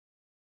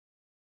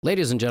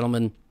Ladies and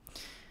gentlemen,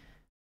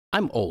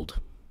 I'm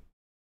old.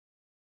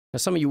 Now,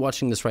 some of you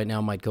watching this right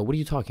now might go, what are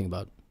you talking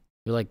about?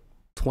 You're like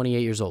 28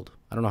 years old.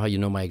 I don't know how you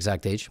know my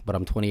exact age, but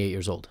I'm 28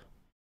 years old.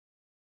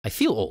 I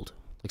feel old.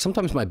 Like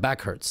sometimes my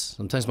back hurts.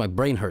 Sometimes my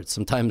brain hurts.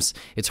 Sometimes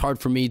it's hard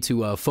for me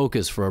to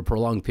focus for a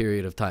prolonged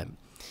period of time.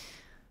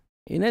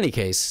 In any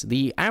case,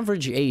 the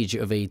average age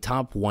of a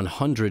top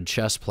 100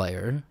 chess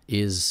player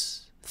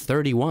is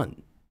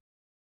 31.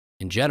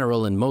 In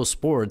general, in most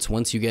sports,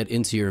 once you get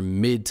into your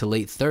mid to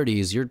late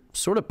 30s, you're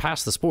sort of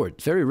past the sport.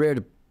 It's very rare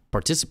to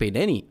participate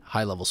in any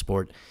high-level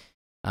sport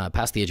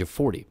past the age of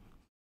 40.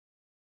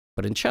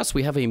 But in chess,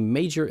 we have a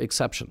major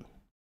exception.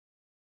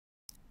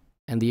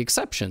 And the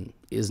exception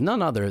is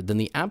none other than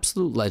the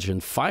absolute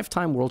legend,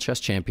 5-time world chess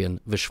champion,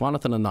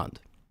 Viswanathan Anand.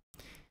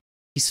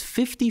 He's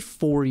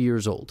 54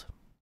 years old.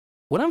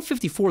 When I'm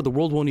 54, the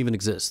world won't even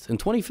exist. In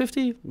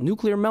 2050,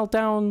 nuclear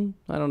meltdown,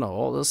 I don't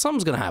know,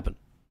 something's going to happen.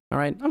 All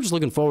right, I'm just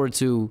looking forward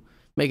to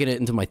making it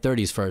into my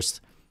 30s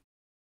first.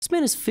 This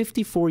man is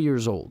 54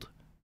 years old.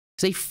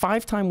 He's a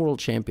 5-time world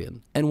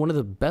champion and one of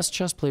the best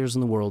chess players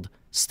in the world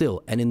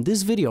still. And in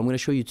this video, I'm going to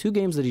show you 2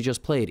 games that he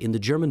just played in the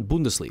German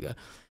Bundesliga.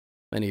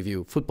 Many of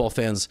you football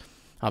fans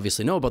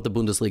obviously know about the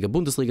Bundesliga.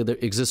 Bundesliga there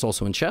exists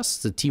also in chess.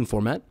 It's a team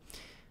format.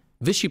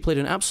 Vishy played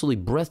an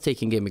absolutely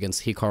breathtaking game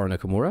against Hikaru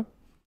Nakamura.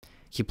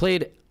 He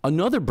played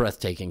another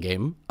breathtaking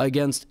game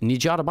against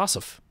Nijat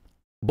Abbasov.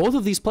 Both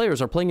of these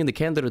players are playing in the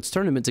Candidates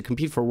Tournament to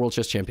compete for a World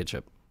Chess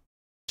Championship.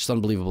 Just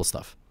unbelievable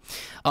stuff.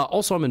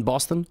 Also, I'm in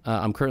Boston.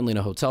 I'm currently in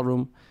a hotel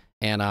room,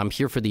 and I'm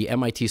here for the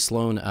MIT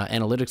Sloan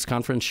Analytics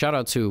Conference. Shout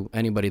out to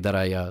anybody that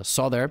I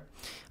saw there.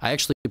 I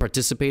actually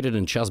participated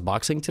in chess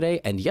boxing today,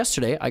 and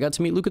yesterday I got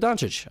to meet Luka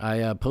Doncic.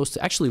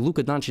 Actually,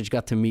 Luka Doncic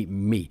got to meet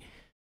me.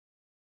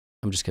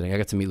 I'm just kidding. I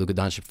got to meet Luka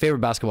Doncic, favorite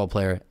basketball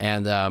player,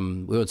 and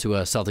we went to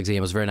a Celtics game. It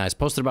was very nice.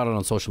 Posted about it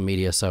on social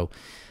media, so...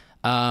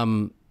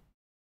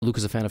 Luke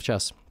is a fan of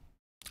chess.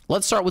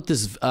 Let's start with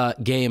this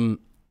game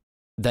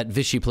that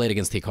Vishy played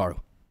against Hikaru.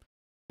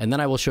 And then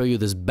I will show you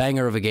this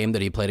banger of a game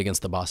that he played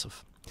against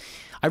Abbasov.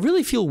 I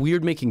really feel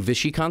weird making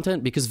Vishy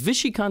content because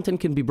Vishy content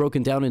can be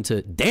broken down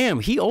into, damn,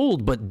 he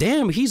old, but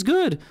damn, he's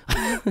good.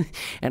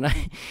 And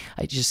I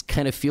just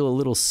kind of feel a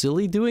little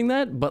silly doing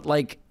that. But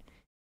like,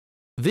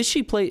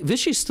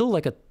 Vishy's still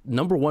like a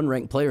 #1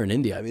 ranked player in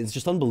India. I mean, it's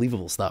just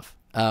unbelievable stuff.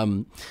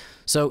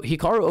 So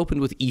Hikaru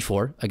opened with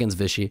e4 against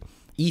Vishy.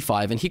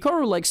 E5, and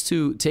Hikaru likes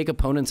to take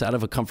opponents out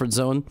of a comfort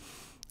zone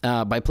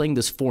by playing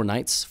this 4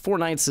 knights. 4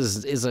 knights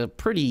is a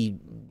pretty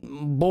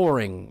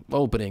boring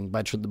opening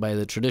by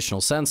the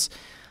traditional sense,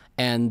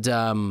 and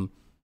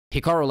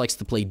Hikaru likes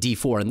to play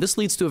d4, and this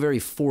leads to a very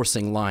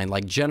forcing line.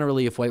 Like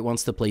generally, if White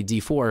wants to play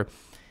d4,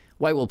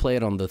 White will play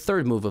it on the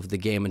 3rd move of the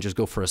game and just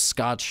go for a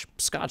scotch.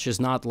 Scotch is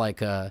not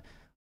like a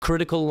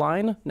critical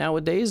line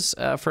nowadays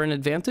for an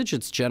advantage.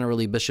 It's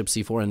generally bishop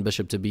c4 and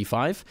bishop to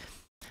b5.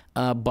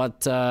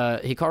 But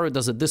Hikaru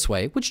does it this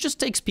way, which just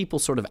takes people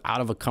sort of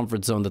out of a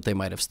comfort zone that they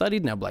might have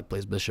studied. Now Black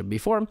plays bishop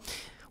b4.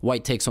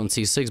 White takes on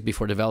c6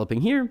 before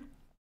developing here.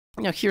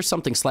 Now here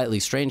something slightly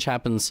strange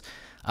happens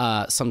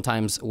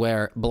sometimes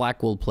where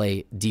Black will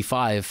play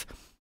d5,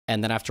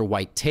 and then after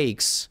White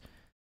takes,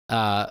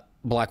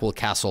 Black will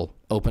castle,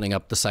 opening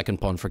up the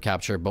 2nd pawn for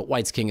capture, but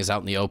White's king is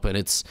out in the open.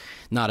 It's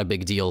not a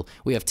big deal.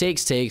 We have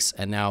takes,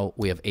 and now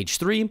we have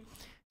h3,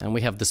 and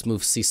we have this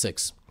move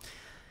c6.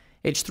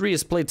 h3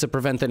 is played to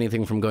prevent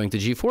anything from going to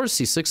g4.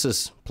 c6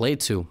 is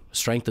played to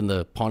strengthen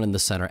the pawn in the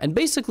center. And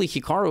basically,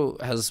 Hikaru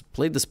has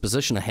played this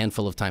position a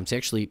handful of times. He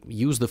actually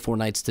used the 4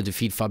 knights to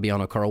defeat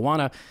Fabiano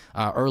Caruana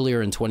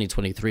earlier in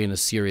 2023 in a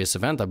serious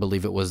event. I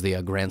believe it was the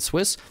Grand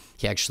Swiss.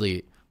 He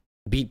actually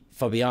beat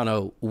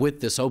Fabiano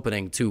with this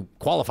opening to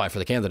qualify for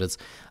the candidates.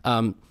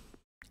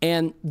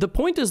 And the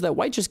point is that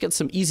White just gets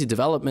some easy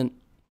development,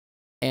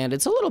 and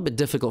it's a little bit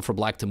difficult for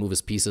Black to move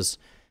his pieces.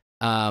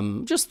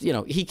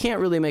 He can't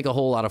really make a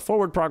whole lot of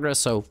forward progress,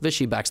 so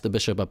Vishy backs the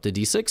bishop up to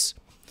d6.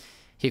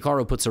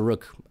 Hikaru puts a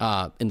rook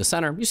in the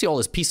center. You see all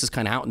his pieces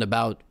kind of out and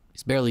about.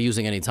 He's barely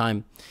using any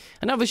time.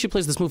 And now Vishy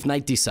plays this move,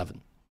 knight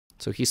d7.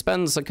 So he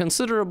spends a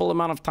considerable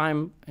amount of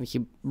time, and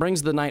he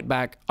brings the knight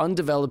back,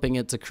 undeveloping it.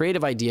 It's a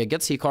creative idea,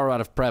 gets Hikaru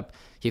out of prep.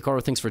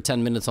 Hikaru thinks for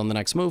 10 minutes on the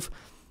next move.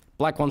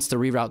 Black wants to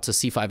reroute to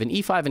c5 and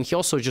e5, and he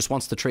also just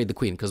wants to trade the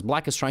queen, because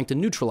Black is trying to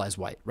neutralize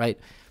White, right?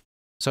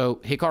 So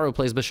Hikaru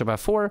plays bishop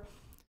f4.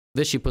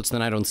 Vishy puts the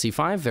knight on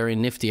c5, very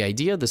nifty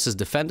idea. This is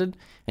defended,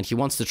 and he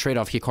wants to trade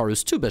off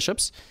Hikaru's 2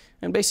 bishops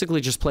and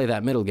basically just play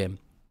that middle game.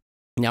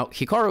 Now,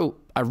 Hikaru,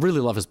 I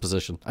really love his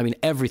position. I mean,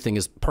 everything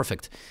is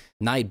perfect.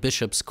 Knight,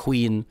 bishops,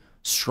 queen,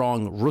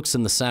 strong, rooks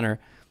in the center.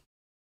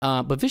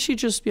 But Vishy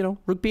just,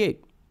 rook b8.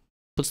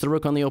 Puts the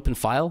rook on the open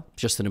file,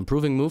 just an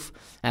improving move,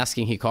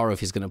 asking Hikaru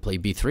if he's going to play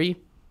b3.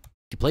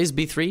 He plays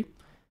b3,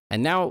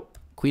 and now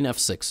queen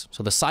f6.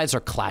 So the sides are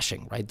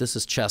clashing, right? This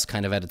is chess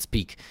kind of at its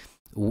peak.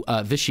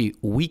 Vishy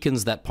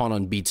weakens that pawn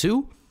on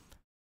b2,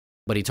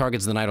 but he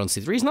targets the knight on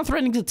c3. He's not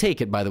threatening to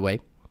take it, by the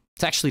way.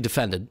 It's actually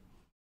defended,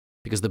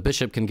 because the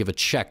bishop can give a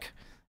check,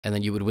 and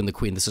then you would win the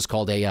queen. This is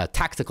called a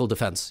tactical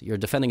defense. You're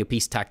defending a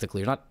piece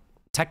tactically. You're not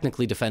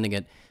technically defending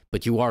it,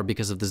 but you are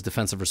because of this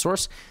defensive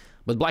resource.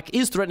 But black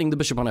is threatening the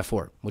bishop on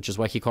f4, which is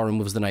why Hikaru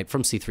moves the knight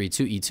from c3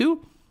 to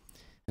e2.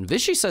 And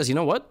Vishy says, you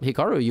know what,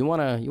 Hikaru, you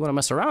wanna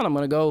mess around? I'm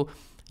gonna go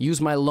use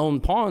my lone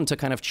pawn to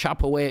kind of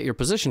chop away at your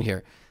position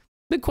here.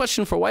 Big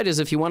question for white is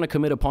if you want to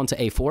commit a pawn to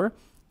a4.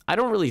 I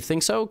don't really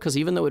think so, because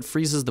even though it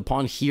freezes the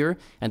pawn here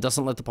and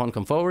doesn't let the pawn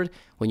come forward,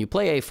 when you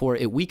play a4,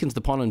 it weakens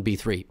the pawn on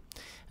b3.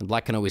 And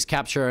black can always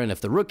capture, and if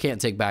the rook can't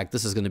take back,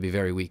 this is going to be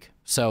very weak.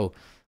 So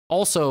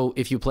also,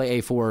 if you play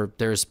a4,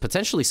 there's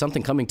potentially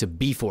something coming to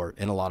b4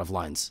 in a lot of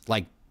lines,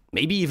 like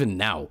maybe even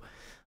now.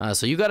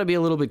 So you got to be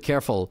a little bit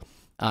careful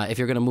if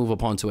you're going to move a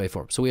pawn to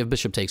a4. So we have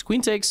bishop takes,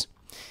 queen takes,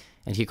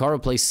 and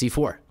Hikaru plays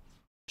c4.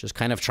 Just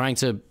kind of trying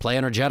to play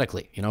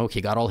energetically. You know,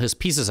 he got all his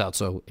pieces out.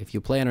 So if you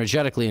play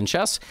energetically in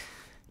chess,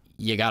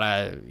 you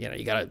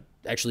gotta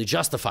actually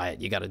justify it.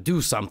 You gotta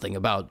do something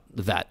about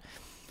that.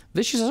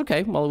 Vishy says,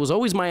 okay, well, it was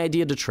always my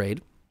idea to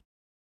trade.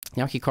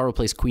 Now Hikaru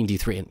plays queen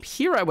d3. And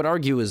here I would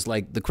argue is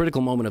like the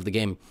critical moment of the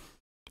game.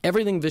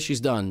 Everything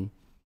Vishy's done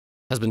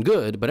has been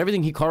good, but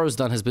everything Hikaru's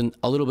done has been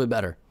a little bit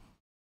better.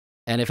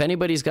 And if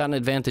anybody's got an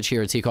advantage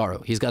here, it's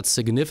Hikaru. He's got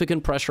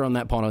significant pressure on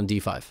that pawn on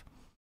d5.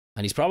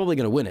 And he's probably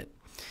going to win it.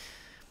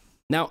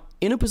 Now,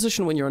 in a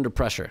position when you're under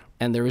pressure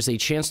and there is a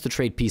chance to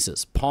trade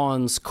pieces,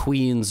 pawns,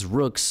 queens,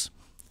 rooks,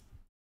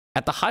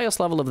 at the highest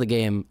level of the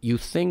game, you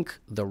think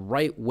the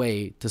right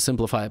way to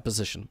simplify a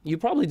position. You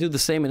probably do the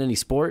same in any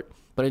sport,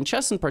 but in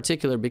chess in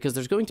particular, because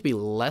there's going to be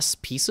less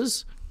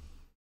pieces.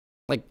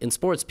 Like in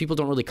sports, people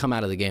don't really come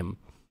out of the game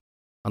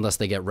unless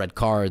they get red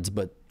cards,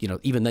 but you know,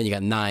 even then you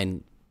got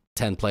 9,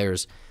 10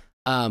 players.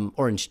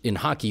 Or in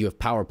hockey, you have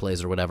power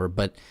plays or whatever,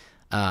 but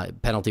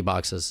penalty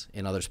boxes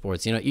in other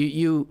sports. You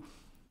know,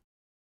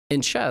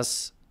 in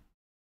chess,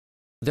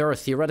 there are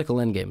theoretical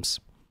endgames.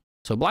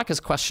 So black is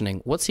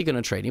questioning, what's he going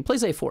to trade? He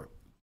plays a4.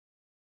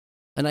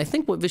 And I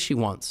think what Vishy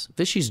wants,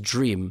 Vishy's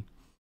dream,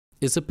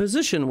 is a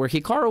position where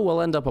Hikaru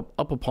will end up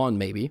a pawn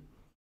maybe,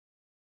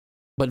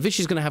 but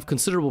Vishy's going to have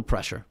considerable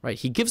pressure, right?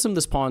 He gives him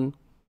this pawn,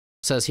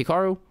 says,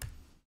 Hikaru,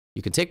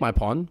 you can take my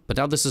pawn, but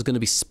now this is going to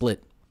be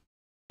split.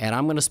 And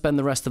I'm going to spend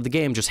the rest of the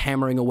game just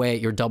hammering away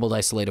at your doubled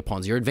isolated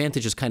pawns. Your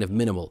advantage is kind of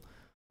minimal.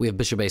 We have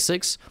bishop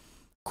a6,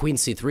 queen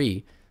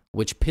c3,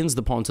 which pins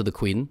the pawn to the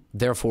queen,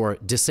 therefore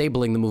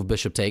disabling the move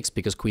bishop takes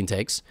because queen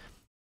takes.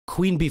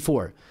 Queen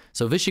b4.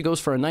 So Vishy goes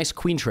for a nice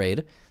queen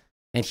trade,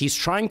 and he's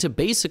trying to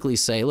basically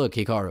say, look,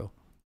 Hikaru,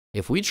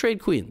 if we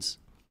trade queens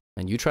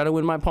and you try to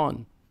win my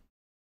pawn,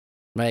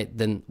 right,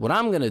 then what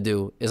I'm going to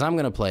do is I'm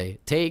going to play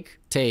take,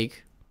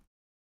 take,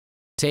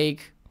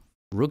 take,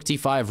 rook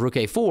d5, rook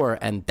a4,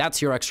 and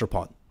that's your extra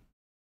pawn.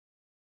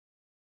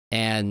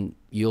 And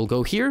you'll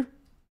go here,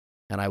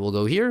 and I will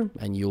go here,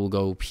 and you'll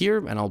go here,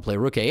 and I'll play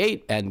rook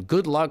a8, and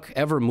good luck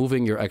ever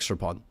moving your extra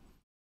pawn.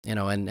 You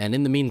know, and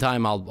in the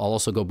meantime, I'll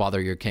also go bother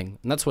your king.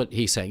 And that's what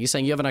he's saying. He's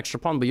saying you have an extra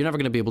pawn, but you're never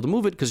going to be able to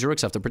move it because your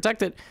rooks have to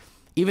protect it.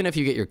 Even if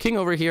you get your king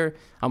over here,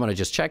 I'm going to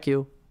just check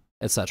you,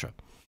 etc.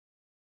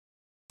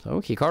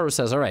 So Hikaru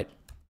says, all right,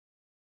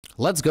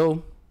 let's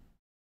go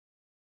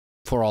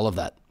for all of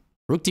that.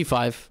 Rook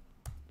d5,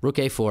 rook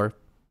a4,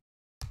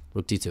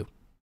 rook d2.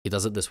 He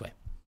does it this way.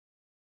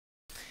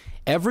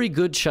 Every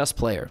good chess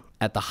player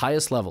at the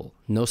highest level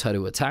knows how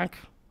to attack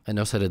and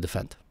knows how to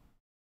defend.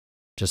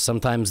 Just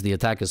sometimes the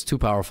attack is too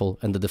powerful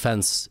and the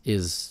defense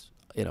is,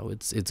 you know,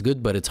 it's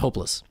good, but it's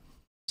hopeless.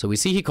 So we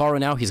see Hikaru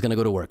now, he's going to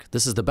go to work.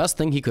 This is the best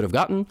thing he could have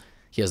gotten.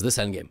 He has this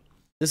endgame.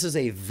 This is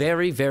a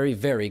very, very,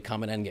 very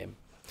common endgame.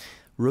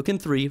 Rook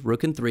and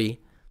 3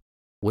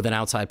 with an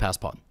outside pass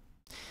pawn.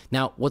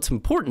 Now, what's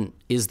important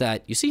is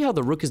that you see how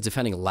the rook is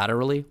defending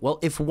laterally? Well,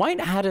 if white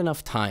had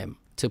enough time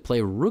to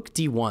play rook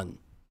d1,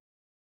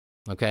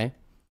 okay,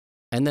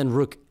 and then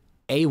rook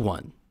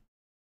a1,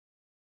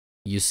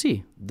 you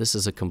see, this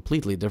is a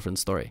completely different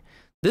story.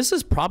 This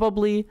is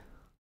probably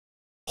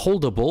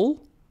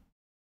holdable,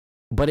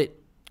 but it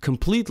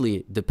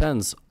completely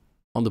depends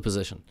on the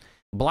position.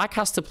 Black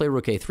has to play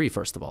rook a3,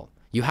 first of all.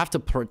 You have to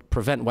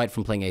prevent white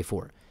from playing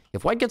a4.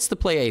 If white gets to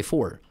play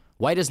a4,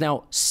 white is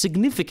now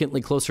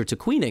significantly closer to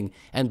queening,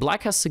 and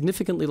black has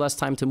significantly less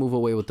time to move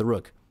away with the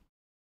rook.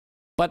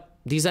 But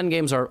these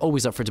endgames are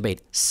always up for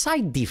debate.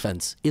 Side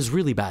defense is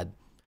really bad.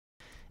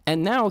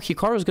 And now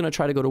Hikaru is going to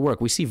try to go to work.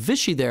 We see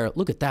Vishy there,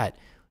 look at that,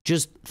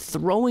 just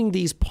throwing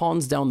these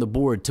pawns down the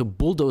board to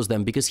bulldoze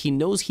them because he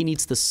knows he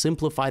needs to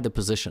simplify the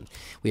position.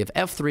 We have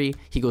f3,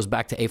 he goes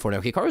back to a4.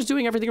 Now Hikaru is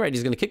doing everything right.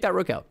 He's going to kick that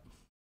rook out.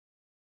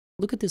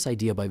 Look at this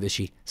idea by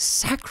Vishy,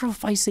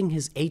 sacrificing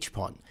his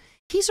h-pawn.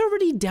 He's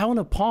already down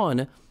a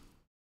pawn.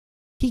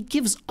 He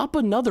gives up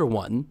another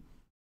one,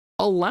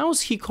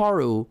 allows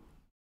Hikaru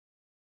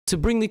to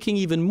bring the king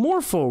even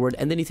more forward,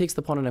 and then he takes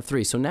the pawn on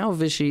f3. So now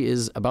Vishy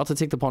is about to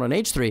take the pawn on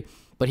h3,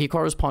 but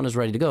Hikaru's pawn is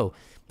ready to go.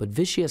 But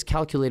Vishy has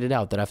calculated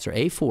out that after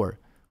a4,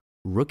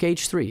 rook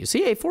h3. You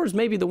see, a4 is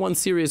maybe the one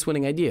serious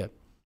winning idea.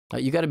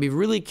 You got to be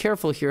really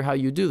careful here how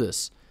you do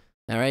this.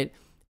 All right?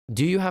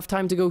 Do you have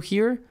time to go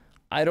here?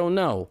 I don't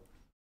know,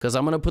 because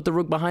I'm going to put the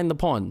rook behind the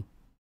pawn.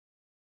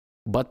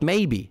 But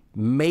maybe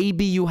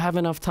you have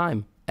enough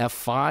time.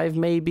 f5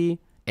 maybe,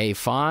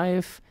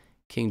 a5,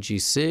 king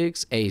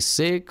g6,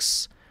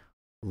 a6,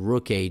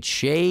 rook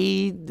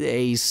h8,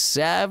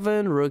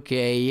 a7, rook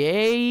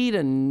a8,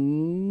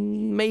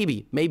 and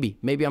maybe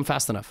I'm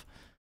fast enough,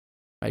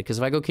 right? Because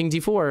if I go king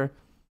d4,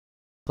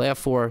 play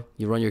f4,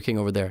 you run your king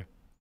over there.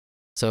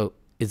 So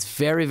it's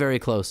very, very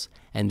close.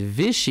 And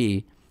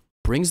Vishy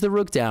brings the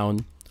rook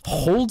down,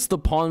 holds the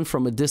pawn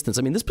from a distance.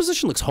 I mean, this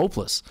position looks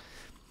hopeless.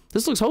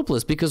 This looks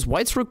hopeless because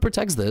white's rook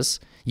protects this.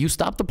 You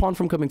stop the pawn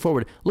from coming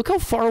forward. Look how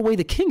far away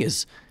the king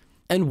is.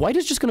 And white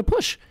is just going to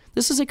push.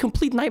 This is a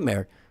complete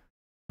nightmare.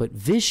 But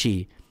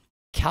Vishy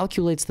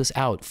calculates this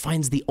out,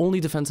 finds the only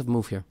defensive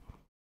move here.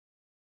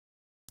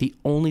 The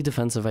only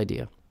defensive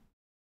idea.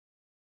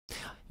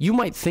 You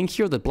might think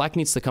here that black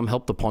needs to come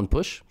help the pawn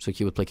push, so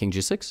he would play king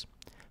g6,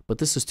 but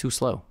this is too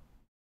slow.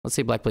 Let's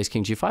say black plays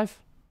king g5,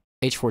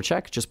 h4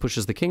 check, just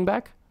pushes the king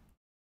back,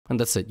 and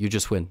that's it. You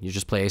just win. You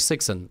just play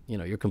a6 and, you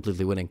know, you're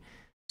completely winning.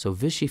 So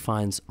Vishy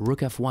finds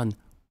rook f1,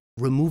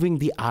 removing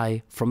the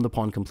eye from the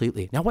pawn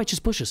completely. Now white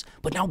just pushes,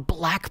 but now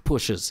black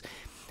pushes.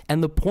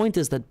 And the point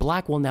is that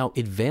black will now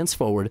advance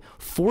forward,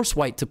 force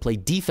white to play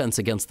defense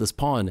against this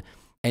pawn.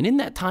 And in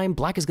that time,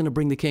 black is going to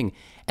bring the king.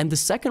 And the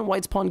second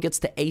white's pawn gets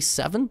to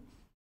a7,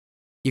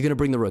 you're going to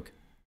bring the rook.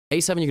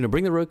 a7, you're going to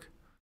bring the rook.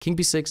 King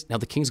b6, now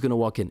the king's going to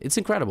walk in. It's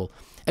incredible.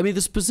 I mean,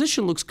 this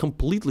position looks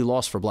completely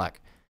lost for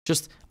black.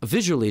 Just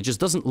visually, it just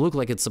doesn't look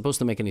like it's supposed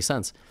to make any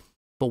sense.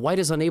 But white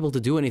is unable to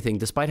do anything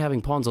despite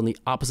having pawns on the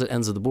opposite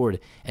ends of the board.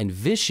 And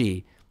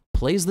Vishy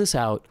plays this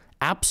out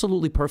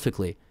absolutely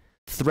perfectly,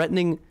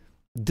 threatening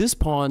this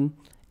pawn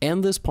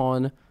and this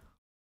pawn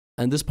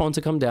and this pawn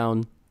to come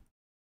down.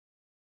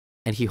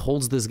 And he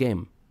holds this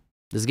game.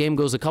 This game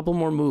goes a couple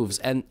more moves.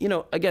 And, you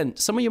know, again,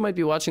 some of you might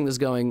be watching this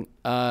going,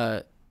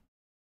 well,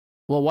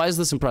 why is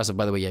this impressive?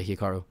 By the way, yeah,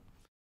 Hikaru.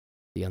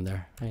 The end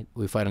there, right?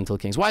 We fight until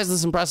kings. Why is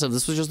this impressive?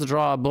 This was just a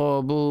draw,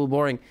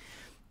 boring.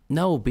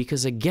 No,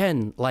 because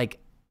again, like,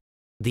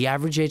 the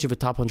average age of a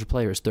top 100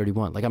 player is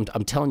 31. Like, I'm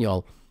telling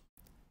y'all,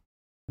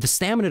 the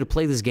stamina to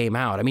play this game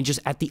out, I mean, just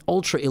at the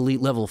ultra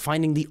elite level,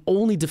 finding the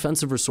only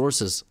defensive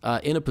resources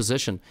in a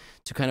position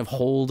to kind of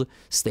hold,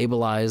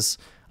 stabilize,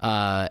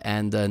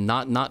 and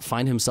not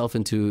find himself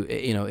into,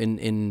 you know,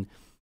 in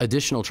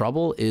additional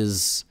trouble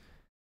is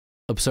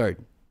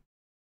absurd.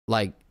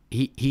 Like,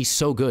 he's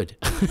so good.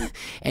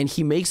 And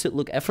he makes it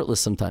look effortless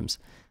sometimes.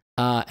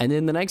 And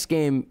in the next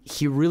game,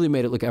 he really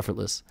made it look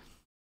effortless.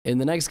 In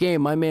the next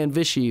game, my man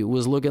Vishy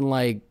was looking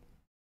like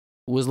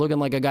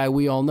a guy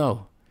we all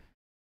know.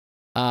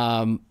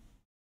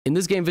 In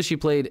this game, Vishy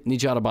played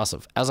Nijat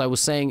Abbasov. As I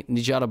was saying,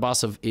 Nijat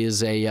Abbasov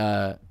is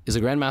a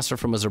grandmaster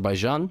from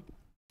Azerbaijan.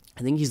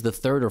 I think he's the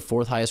 3rd or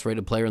 4th highest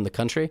rated player in the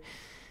country.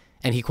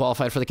 And he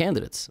qualified for the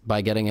candidates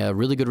by getting a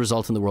really good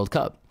result in the World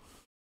Cup.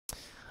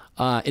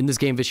 In this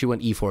game, Vishy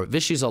went e4.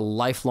 Vishy's a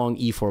lifelong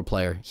e4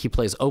 player. He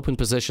plays open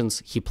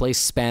positions. He plays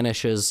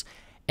Spanishes.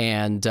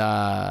 And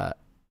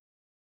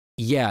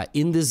yeah,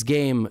 in this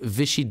game,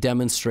 Vishy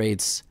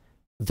demonstrates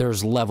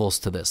there's levels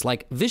to this.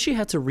 Like, Vishy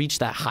had to reach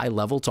that high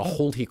level to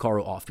hold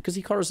Hikaru off because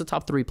Hikaru is the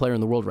top 3 player in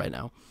the world right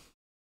now.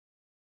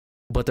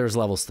 But there's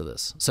levels to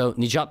this. So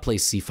Nijat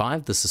plays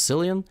c5, the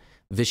Sicilian.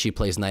 Vishy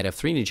plays knight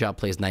f3. Nijat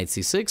plays knight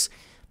c6,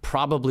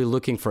 probably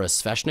looking for a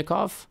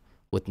Sveshnikov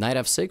with knight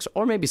f6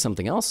 or maybe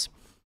something else.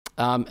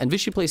 And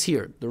Vishy plays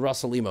here, the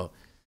Rasalimo.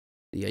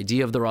 The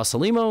idea of the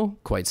Rasalimo,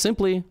 quite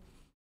simply,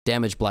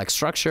 damage black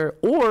structure,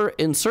 or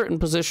in certain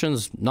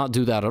positions, not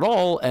do that at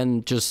all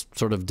and just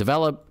sort of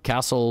develop,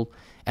 castle,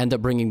 end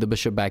up bringing the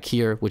bishop back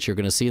here, which you're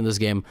going to see in this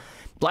game.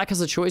 Black has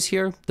a choice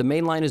here. The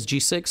main line is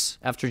g6.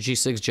 After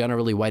g6,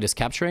 generally white is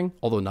capturing,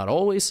 although not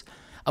always.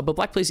 But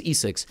black plays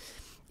e6.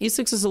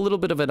 e6 is a little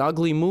bit of an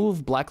ugly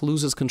move. Black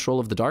loses control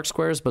of the dark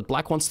squares, but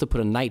black wants to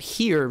put a knight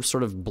here,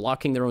 sort of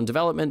blocking their own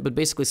development, but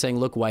basically saying,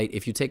 look, white,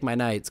 if you take my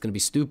knight, it's going to be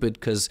stupid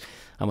because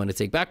I'm going to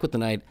take back with the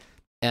knight,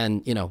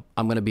 and, you know,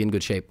 I'm going to be in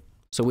good shape.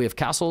 So we have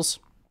castles,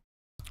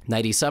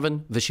 knight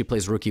e7, Vishy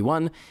plays rook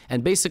e1,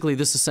 and basically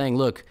this is saying,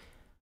 look,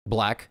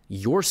 black,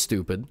 you're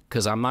stupid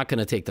because I'm not going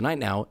to take the knight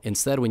now.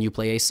 Instead, when you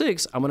play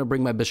a6, I'm going to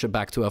bring my bishop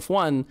back to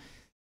f1,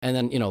 and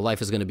then, you know,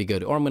 life is going to be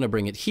good. Or I'm going to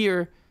bring it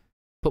here,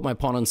 put my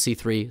pawn on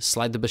c3,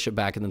 slide the bishop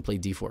back, and then play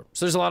d4.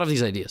 So there's a lot of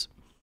these ideas.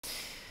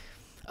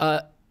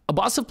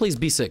 Abbasov plays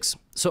b6.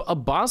 So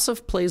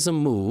Abbasov plays a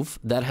move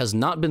that has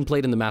not been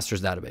played in the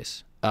Masters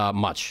database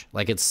much.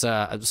 Like it's,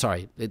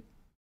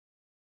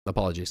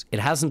 apologies. It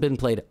hasn't been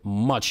played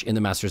much in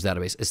the Masters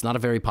database. It's not a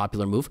very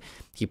popular move.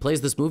 He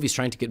plays this move. He's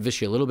trying to get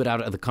Vishy a little bit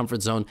out of the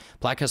comfort zone.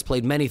 Black has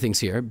played many things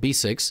here.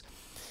 b6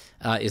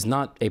 is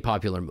not a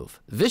popular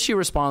move. Vishy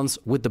responds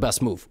with the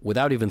best move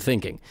without even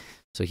thinking.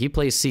 So he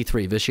plays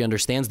c3. Vishy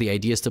understands the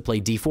idea is to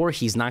play d4.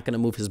 He's not going to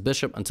move his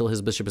bishop until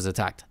his bishop is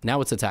attacked. Now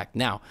it's attacked.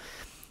 Now,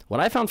 what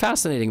I found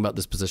fascinating about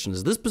this position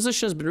is this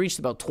position has been reached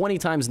about 20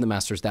 times in the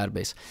Masters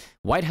database.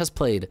 White has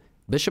played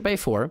bishop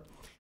a4.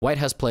 White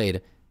has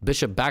played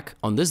bishop back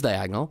on this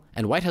diagonal,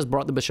 and white has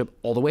brought the bishop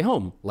all the way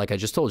home, like I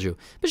just told you.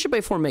 Bishop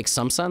a4 makes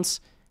some sense,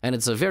 and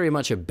it's very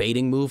much a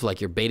baiting move, like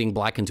you're baiting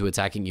black into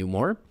attacking you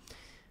more.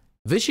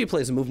 Vishy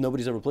plays a move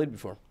nobody's ever played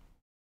before.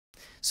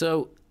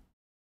 So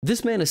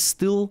this man is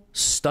still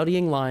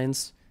studying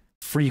lines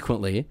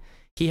frequently.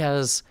 He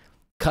has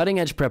cutting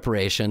edge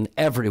preparation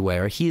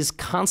everywhere. He is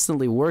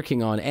constantly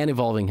working on and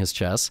evolving his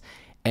chess.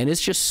 And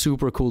it's just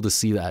super cool to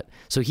see that.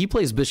 So he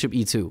plays bishop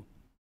e2.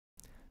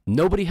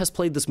 Nobody has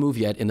played this move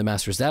yet in the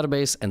Masters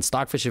database, and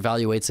Stockfish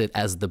evaluates it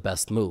as the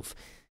best move.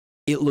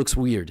 It looks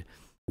weird.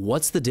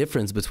 What's the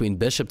difference between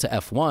bishop to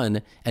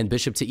f1 and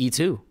bishop to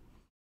e2?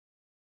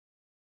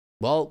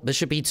 Well,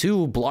 bishop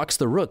e2 blocks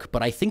the rook,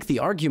 but I think the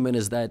argument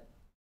is that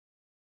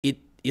it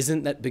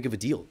isn't that big of a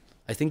deal.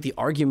 I think the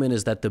argument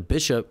is that the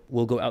bishop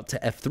will go out to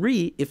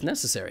f3 if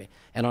necessary.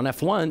 And on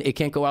f1, it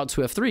can't go out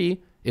to f3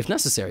 if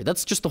necessary.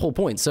 That's just the whole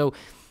point. So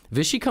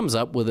Vishy comes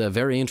up with a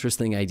very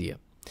interesting idea.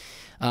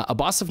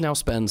 Abasov now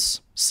spends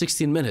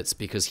 16 minutes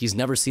because he's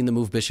never seen the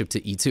move bishop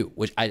to e2,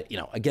 which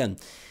again,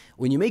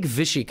 when you make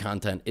Vishy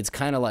content, it's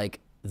kind of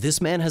like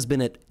this man has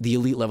been at the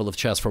elite level of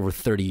chess for over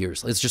 30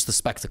 years. It's just a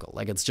spectacle.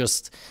 Like it's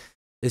just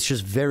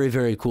very,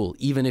 very cool.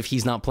 Even if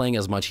he's not playing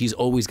as much, he's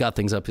always got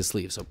things up his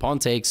sleeve. So pawn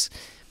takes,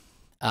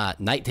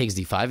 knight takes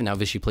d5, and now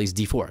Vishy plays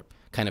d4,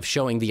 kind of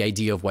showing the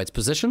idea of white's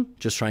position,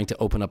 just trying to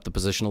open up the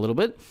position a little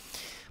bit.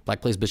 Black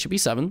plays bishop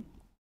e7,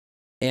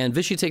 and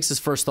Vishy takes his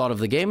first thought of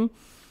the game.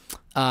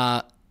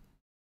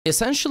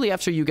 Essentially,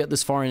 after you get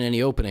this far in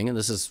any opening, and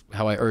this is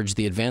how I urge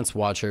the advanced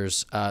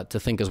watchers to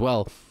think as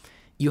well,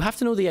 you have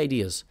to know the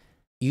ideas.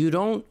 You're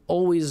not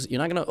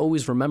going to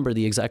always remember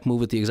the exact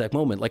move at the exact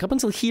moment. Like up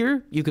until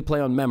here, you could play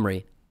on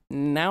memory.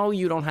 Now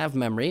you don't have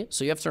memory,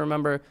 so you have to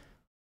remember,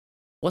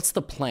 what's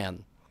the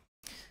plan?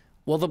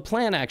 Well, the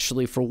plan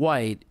actually for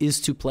white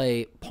is to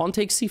play pawn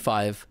takes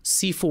c5,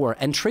 c4,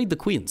 and trade the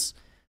queens.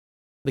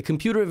 The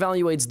computer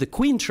evaluates the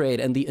queen trade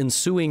and the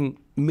ensuing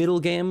middle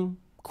game,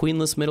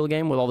 queenless middle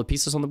game with all the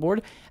pieces on the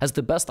board, as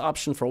the best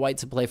option for white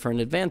to play for an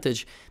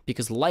advantage,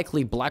 because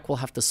likely black will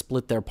have to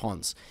split their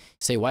pawns. You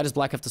say, why does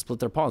black have to split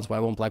their pawns? Why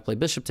won't black play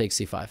bishop takes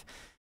c5?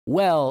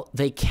 Well,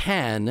 they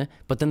can,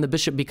 but then the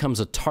bishop becomes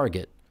a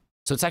target.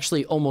 So it's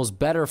actually almost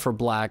better for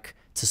black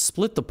to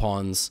split the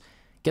pawns,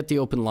 get the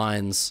open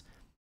lines,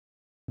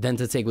 than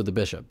to take with the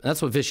bishop. And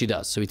that's what Vishy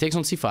does. So he takes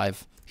on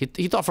c5.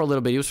 He thought for a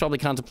little bit. He was probably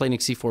contemplating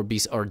c4, b,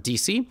 or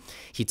dc.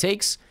 He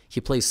takes, he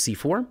plays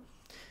c4,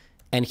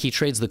 and he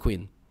trades the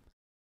queen.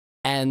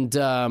 And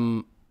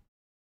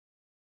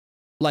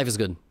life is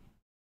good.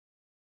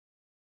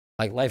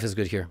 Like, life is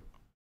good here.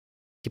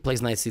 He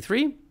plays knight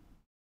c3.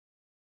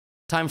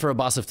 Time for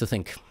Abasov to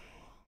think.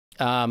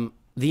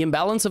 The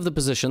imbalance of the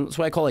position, that's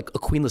why I call it a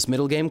queenless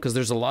middle game, because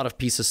there's a lot of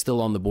pieces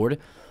still on the board.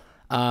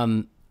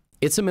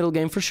 It's a middle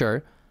game for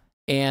sure.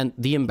 And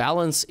the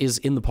imbalance is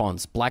in the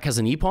pawns. Black has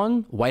an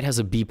e-pawn, white has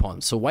a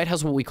b-pawn. So white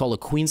has what we call a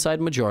queenside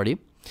majority.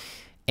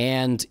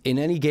 And in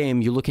any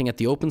game, you're looking at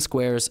the open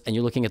squares and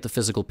you're looking at the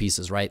physical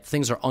pieces, right?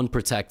 Things are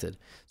unprotected.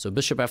 So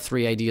bishop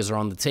f3 ideas are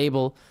on the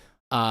table.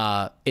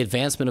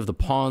 Advancement of the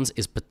pawns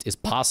is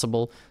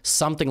possible.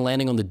 Something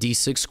landing on the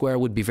d6 square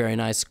would be very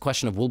nice.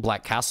 Question of, will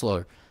black castle,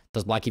 or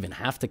does black even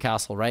have to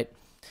castle, right?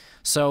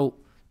 So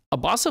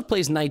Abasov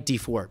plays knight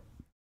d4.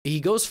 He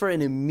goes for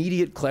an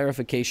immediate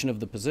clarification of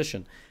the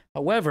position.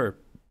 However,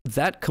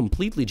 that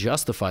completely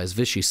justifies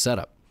Vishy's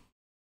setup.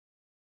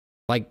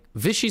 Like,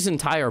 Vishy's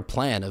entire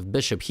plan of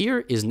bishop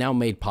here is now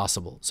made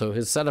possible. So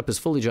his setup is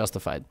fully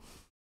justified.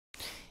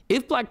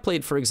 If black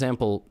played, for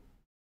example,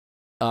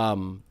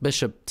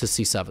 bishop to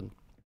c7,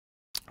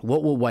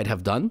 what will white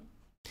have done?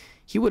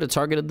 He would have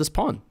targeted this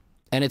pawn.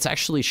 And it's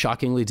actually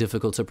shockingly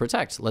difficult to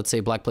protect. Let's say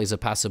black plays a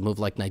passive move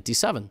like knight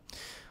d7.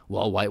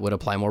 Well, white would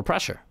apply more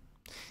pressure.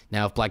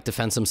 Now, if black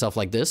defends himself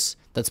like this,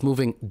 that's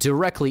moving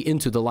directly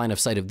into the line of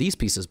sight of these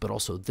pieces, but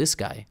also this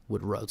guy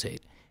would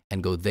rotate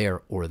and go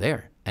there or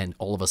there. And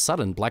all of a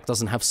sudden, black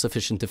doesn't have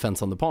sufficient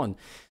defense on the pawn.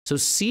 So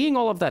seeing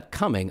all of that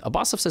coming,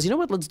 Abasov says, you know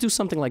what, let's do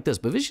something like this.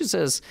 But Vishy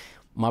says,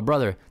 my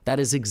brother, that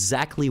is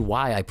exactly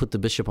why I put the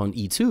bishop on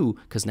e2,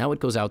 because now it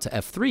goes out to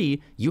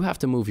f3, you have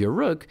to move your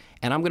rook,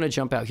 and I'm going to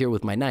jump out here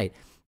with my knight.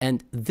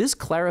 And this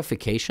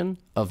clarification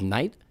of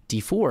knight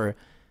d4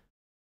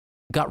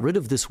 got rid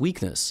of this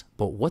weakness.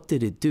 But what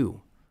did it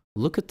do?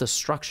 Look at the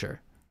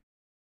structure.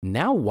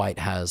 Now white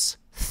has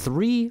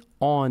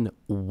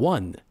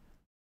 3-on-1.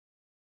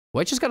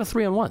 White just got a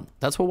 3-on-1.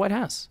 That's what white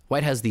has.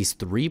 White has these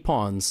 3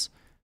 pawns,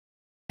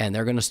 and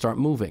they're going to start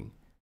moving.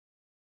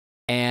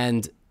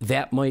 And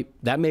that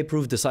may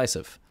prove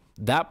decisive.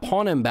 That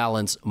pawn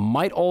imbalance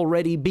might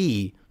already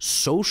be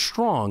so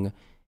strong,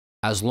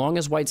 as long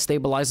as white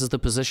stabilizes the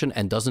position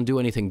and doesn't do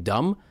anything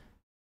dumb,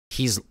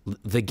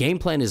 the game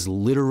plan is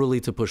literally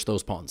to push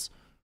those pawns,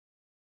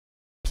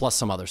 plus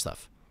some other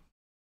stuff.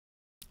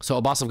 So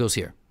Abasov goes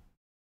here.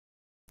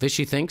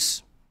 Vishy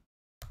thinks,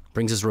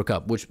 brings his rook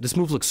up, which this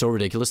move looks so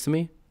ridiculous to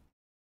me.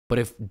 But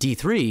if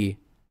d3,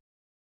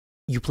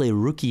 you play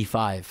rook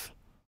e5,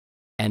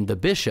 and the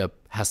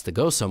bishop has to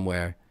go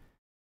somewhere,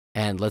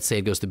 and let's say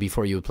it goes to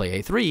b4, you would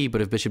play a3, but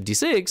if bishop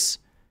d6,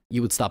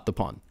 you would stop the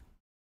pawn.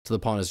 So the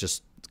pawn is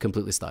just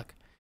completely stuck,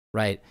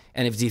 right?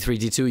 And if d3,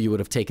 d2, you would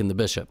have taken the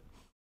bishop.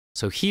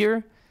 So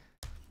here,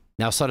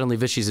 Now suddenly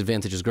Vishy's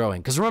advantage is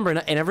growing. Because remember,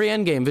 in every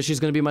endgame, Vishy's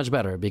going to be much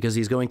better because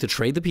he's going to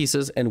trade the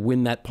pieces and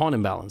win that pawn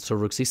imbalance. So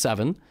rook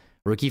c7,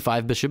 rook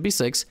e5, bishop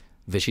b6,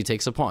 Vishy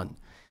takes a pawn.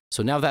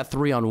 So now that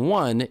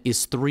 3-on-1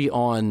 is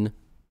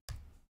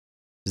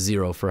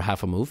 3-on-0 for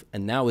half a move.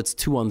 And now it's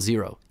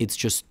 2-on-0. It's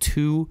just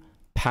 2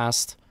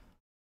 passed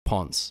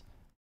pawns.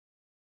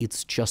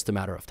 It's just a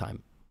matter of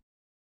time.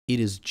 It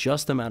is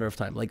just a matter of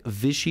time. Like,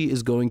 Vishy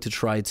is going to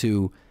try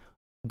to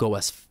go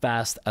as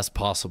fast as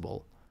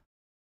possible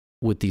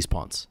with these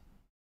pawns.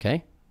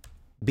 Okay?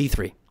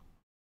 b3.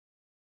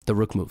 The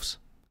rook moves.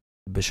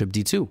 Bishop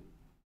d2.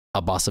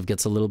 Abasov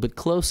gets a little bit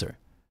closer.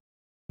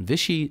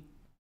 Vishy,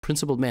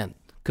 principled man.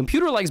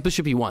 Computer likes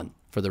bishop e1,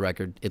 for the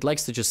record. It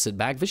likes to just sit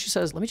back. Vishy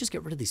says, let me just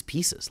get rid of these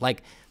pieces.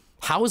 Like,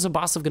 how is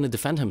Abasov going to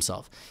defend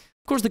himself?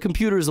 Of course, the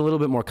computer is a little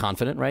bit more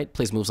confident, right?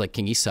 Plays moves like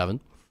king e7.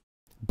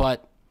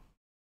 But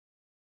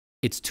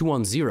it's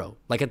 2-on-0.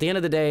 Like, at the end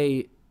of the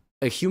day,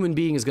 a human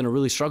being is going to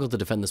really struggle to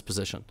defend this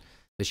position.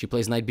 Vishy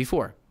plays knight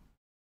b4.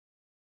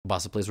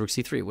 Abasov plays rook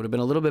c3. It would have been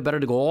a little bit better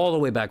to go all the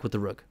way back with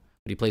the rook.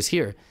 But he plays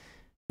here.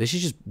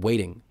 Vishy's just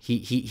waiting.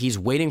 He's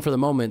waiting for the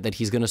moment that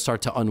he's going to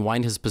start to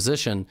unwind his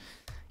position.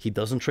 He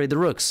doesn't trade the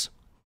rooks.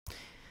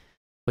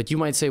 But you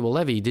might say, well,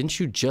 Levy, didn't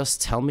you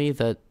just tell me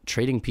that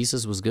trading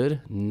pieces was good?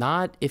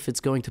 Not if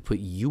it's going to put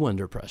you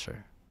under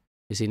pressure.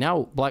 You see,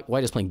 now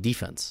white is playing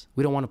defense.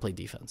 We don't want to play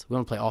defense. We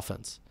want to play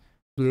offense.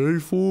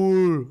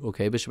 a4.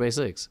 Okay, bishop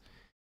a6.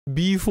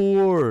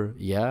 b4.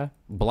 Yeah,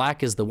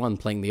 black is the one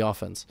playing the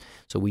offense.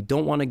 So we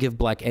don't want to give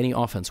black any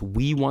offense.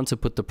 We want to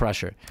put the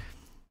pressure.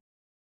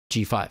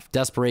 g5.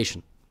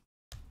 Desperation.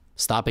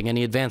 Stopping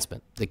any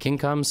advancement. The king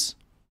comes.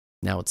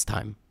 Now it's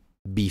time.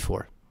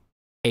 b4.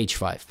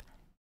 h5.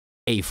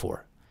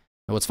 a4.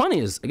 Now what's funny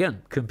is,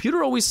 again,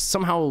 computer always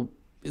somehow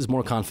is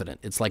more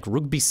confident. It's like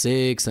rook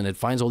b6 and it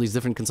finds all these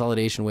different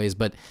consolidation ways,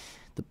 but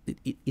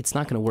it's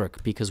not going to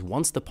work because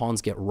once the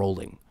pawns get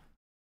rolling,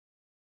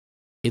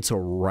 it's a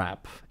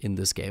wrap in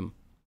this game.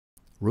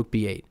 Rook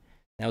b8.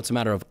 Now it's a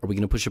matter of, are we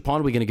going to push a pawn?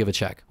 Or are we going to give a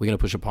check? We're going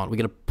to push a pawn. We're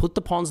going to put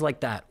the pawns like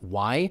that.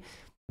 Why?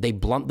 They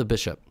blunt the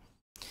bishop.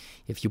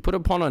 If you put a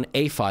pawn on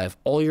a5,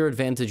 all your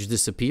advantage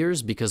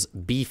disappears because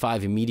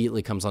b5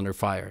 immediately comes under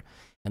fire.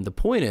 And the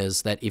point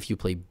is that if you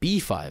play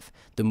b5,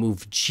 the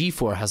move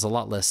g4 has a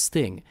lot less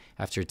sting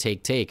after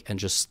take and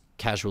just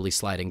casually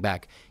sliding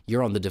back.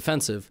 You're on the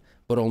defensive,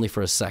 but only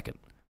for a second.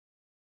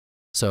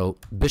 So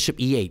bishop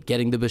e8,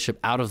 getting the bishop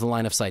out of the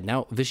line of sight.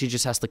 Now Vishy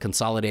just has to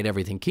consolidate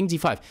everything. King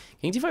d5.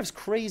 King d5 is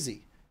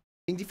crazy.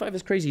 King d5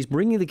 is crazy. He's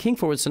bringing the king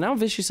forward. So now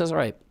Vishy says, all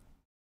right,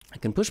 I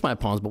can push my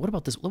pawns, but what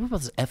about this? What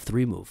about this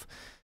f3 move?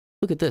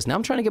 Look at this. Now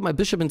I'm trying to get my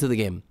bishop into the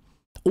game.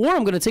 Or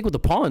I'm going to take with the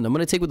pawn. I'm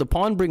going to take with the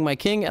pawn, bring my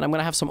king, and I'm going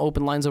to have some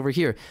open lines over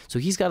here. So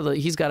he's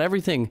got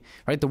everything,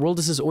 right? The world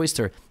is his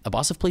oyster.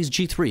 Abasov plays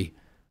g3,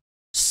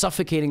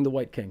 suffocating the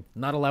white king,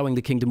 not allowing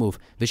the king to move.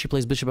 Vishy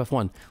plays bishop f1.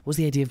 What was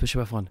the idea of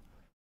bishop f1?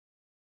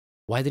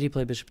 Why did he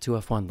play bishop to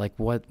f1? Like,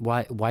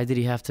 why did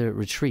he have to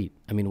retreat?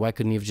 I mean, why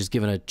couldn't he have just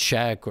given a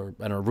check or,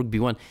 I don't know, rook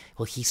b1?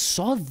 Well, he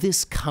saw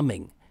this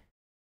coming.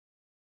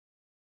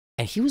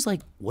 And he was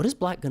like, what is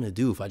black going to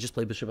do if I just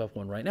play bishop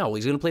f1 right now? Well,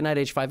 he's going to play knight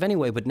h5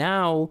 anyway, but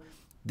now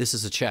this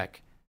is a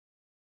check.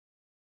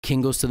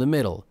 King goes to the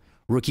middle.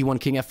 Rook e1,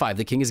 king f5.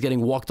 The king is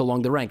getting walked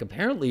along the rank.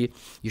 Apparently,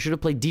 you should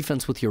have played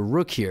defense with your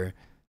rook here.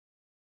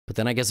 But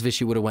then I guess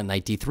Vishy would have went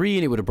knight d3,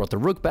 and he would have brought the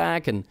rook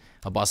back, and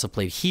Abasov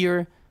played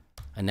here.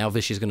 And now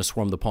Vishy is going to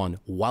swarm the pawn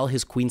while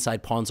his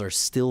queenside pawns are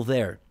still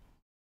there.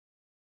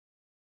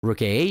 Rook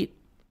a8.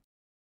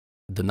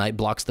 The knight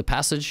blocks the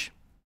passage.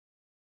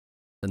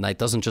 The knight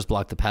doesn't just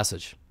block the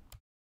passage.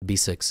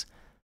 b6.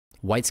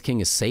 White's king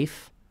is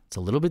safe. It's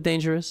a little bit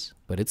dangerous,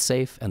 but it's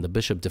safe, and the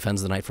bishop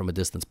defends the knight from a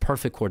distance.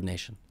 Perfect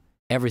coordination.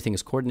 Everything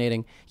is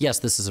coordinating. Yes,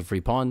 this is a free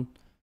pawn,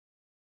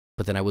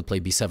 but then I would play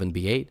b7,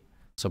 b8,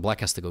 so black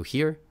has to go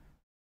here.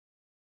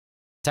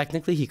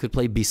 Technically, he could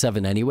play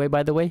b7 anyway,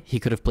 by the way. He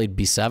could have played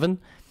b7,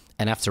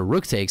 and after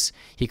rook takes,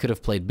 he could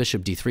have played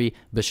bishop d3,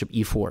 bishop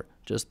e4,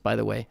 just by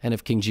the way. And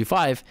if king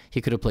g5,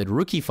 he could have played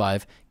rook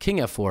e5, king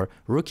f4,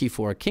 rook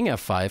e4, king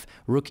f5,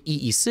 rook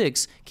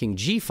e6, king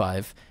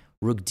g5,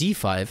 rook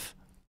d5,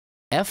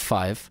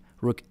 f5,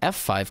 rook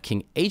f5,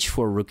 king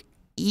h4, rook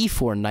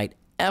e4, knight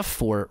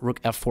f4,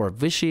 rook f4.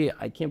 Vishy,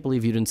 I can't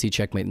believe you didn't see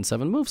checkmate in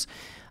 7 moves.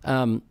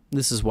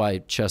 This is why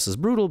chess is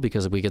brutal,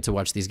 because we get to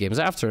watch these games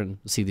after and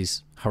see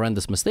these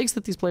horrendous mistakes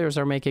that these players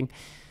are making.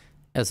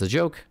 As a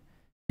joke,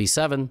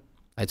 b7.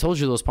 I told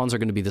you those pawns are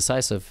going to be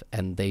decisive,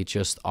 and they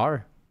just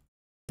are.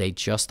 They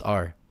just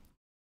are.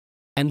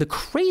 And the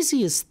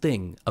craziest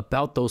thing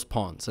about those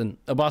pawns, and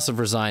Abasov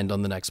resigned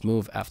on the next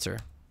move after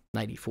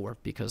knight e4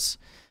 because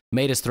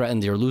mate is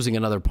threatened, you're losing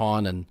another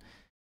pawn, and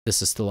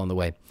this is still on the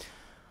way.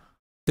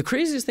 The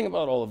craziest thing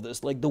about all of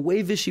this, like the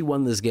way Vishy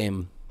won this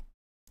game,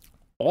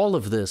 all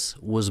of this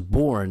was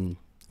born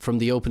from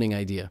the opening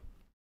idea.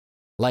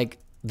 Like,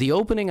 the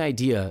opening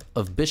idea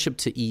of bishop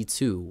to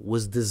e2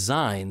 was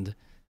designed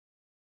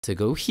to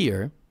go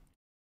here,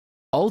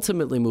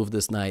 ultimately move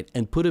this knight,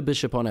 and put a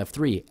bishop on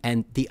f3.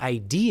 And the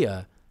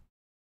idea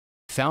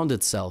found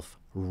itself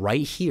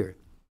right here.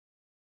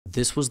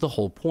 This was the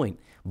whole point.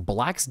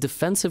 Black's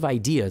defensive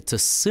idea to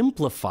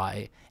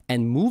simplify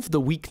and move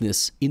the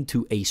weakness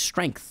into a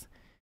strength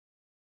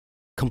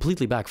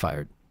completely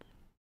backfired.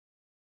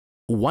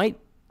 White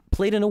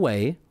played in a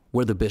way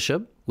where the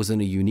bishop was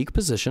in a unique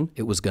position.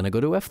 It was going to go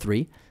to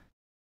f3,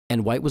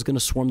 and white was going to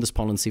swarm this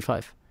pawn on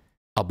c5.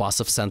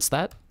 Abbasov sensed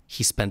that.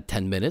 He spent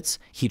 10 minutes.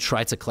 He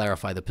tried to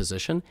clarify the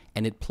position,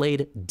 and it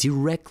played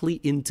directly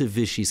into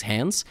Vichy's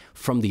hands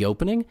from the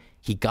opening.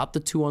 He got the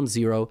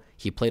 2-on-0.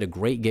 He played a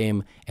great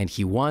game, and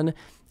he won.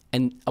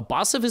 And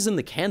Abbasov is in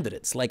the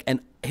candidates,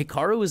 and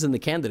Hikaru is in the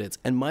candidates,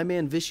 and my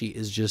man Vichy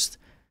is just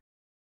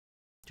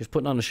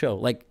putting on a show.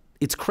 Like,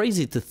 it's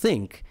crazy to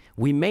think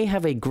we may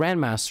have a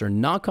grandmaster,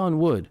 knock on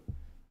wood,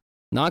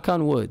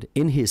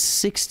 in his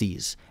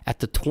 60s at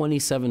the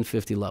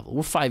 2750 level.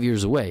 We're 5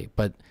 years away,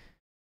 but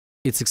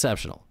it's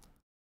exceptional.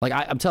 Like,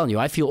 I'm telling you,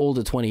 I feel old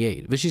at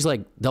 28. Vichy's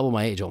like double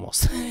my age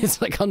almost.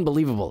 It's like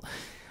unbelievable.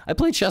 I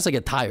play chess, I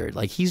get tired.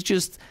 Like, he's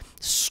just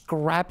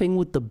scrapping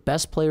with the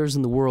best players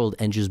in the world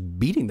and just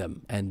beating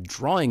them and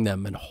drawing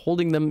them and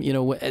holding them, you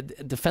know,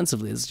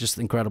 defensively. It's just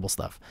incredible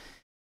stuff.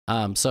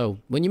 So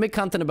when you make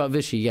content about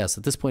Vichy, yes,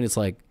 at this point it's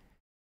like,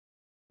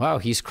 wow,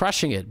 he's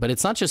crushing it. But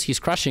it's not just he's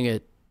crushing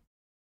it,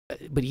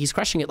 but he's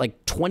crushing it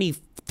like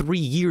 23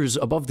 years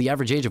above the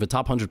average age of a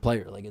top 100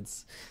 player. Like,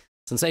 it's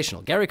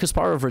sensational. Garry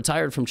Kasparov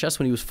retired from chess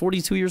when he was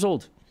 42 years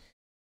old.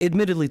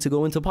 Admittedly, to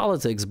go into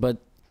politics, but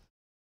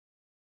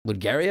would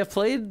Garry have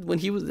played when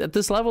he was at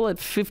this level at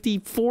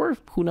 54?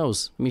 Who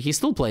knows? I mean, he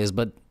still plays,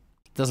 but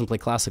doesn't play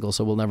classical,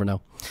 so we'll never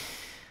know.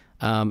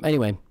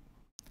 Anyway,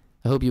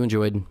 I hope you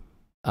enjoyed.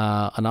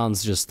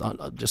 Anand's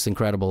just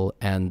incredible,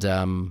 and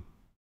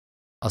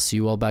I'll see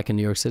you all back in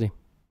New York City.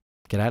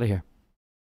 Get out of here.